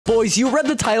boys, you read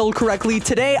the title correctly.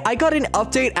 Today, I got an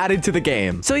update added to the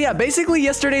game. So yeah, basically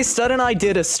yesterday, Stud and I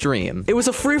did a stream. It was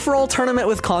a free-for-all tournament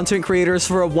with content creators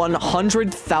for a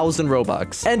 100,000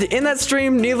 Robux. And in that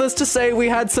stream, needless to say, we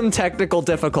had some technical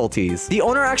difficulties. The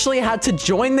owner actually had to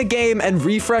join the game and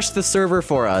refresh the server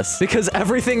for us because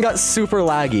everything got super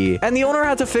laggy. And the owner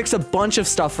had to fix a bunch of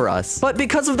stuff for us. But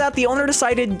because of that, the owner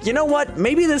decided, you know what?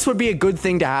 Maybe this would be a good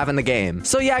thing to have in the game.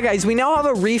 So yeah, guys, we now have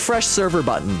a refresh server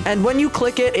button. And when you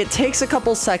click it, it takes a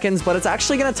couple seconds, but it's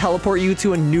actually going to teleport you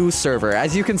to a new server.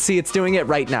 As you can see, it's doing it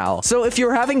right now. So if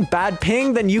you're having bad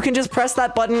ping, then you can just press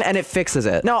that button and it fixes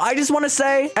it. Now, I just want to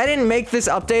say, I didn't make this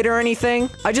update or anything.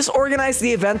 I just organized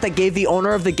the event that gave the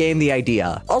owner of the game the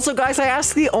idea. Also, guys, I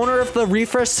asked the owner if the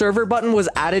refresh server button was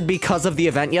added because of the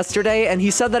event yesterday, and he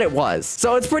said that it was.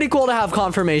 So it's pretty cool to have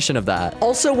confirmation of that.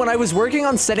 Also, when I was working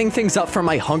on setting things up for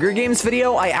my Hunger Games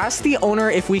video, I asked the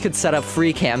owner if we could set up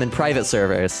free cam in private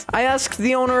servers. I asked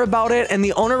the owner about it, and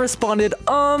the owner responded,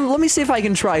 let me see if I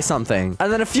can try something.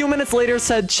 And then a few minutes later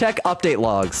said, check update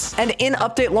logs. And in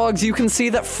update logs, you can see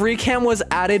that free cam was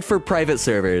added for private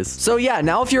servers. So yeah,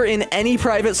 now if you're in any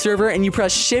private server and you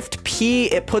press Shift P,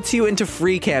 it puts you into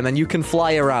free cam and you can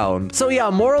fly around. So yeah,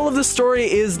 moral of the story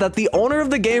is that the owner of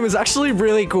the game is actually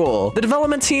really cool. The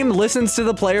development team listens to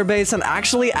the player base and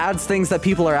actually adds things that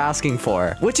people are asking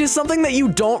for, which is something that you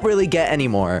don't really get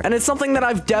anymore. And it's something that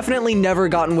I've definitely never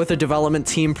gotten with a development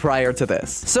team prior to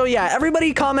this. So yeah,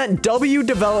 everybody comment W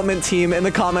development team in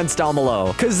the comments down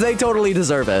below, because they totally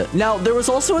deserve it. Now, there was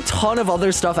also a ton of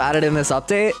other stuff added in this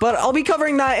update, but I'll be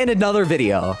covering that in another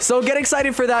video. So get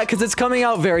excited for that because it's coming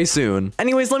out very soon.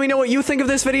 Anyways, let me know what you think of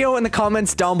this video in the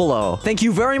comments down below. Thank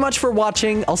you very much for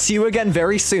watching. I'll see you again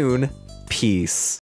very soon. Peace.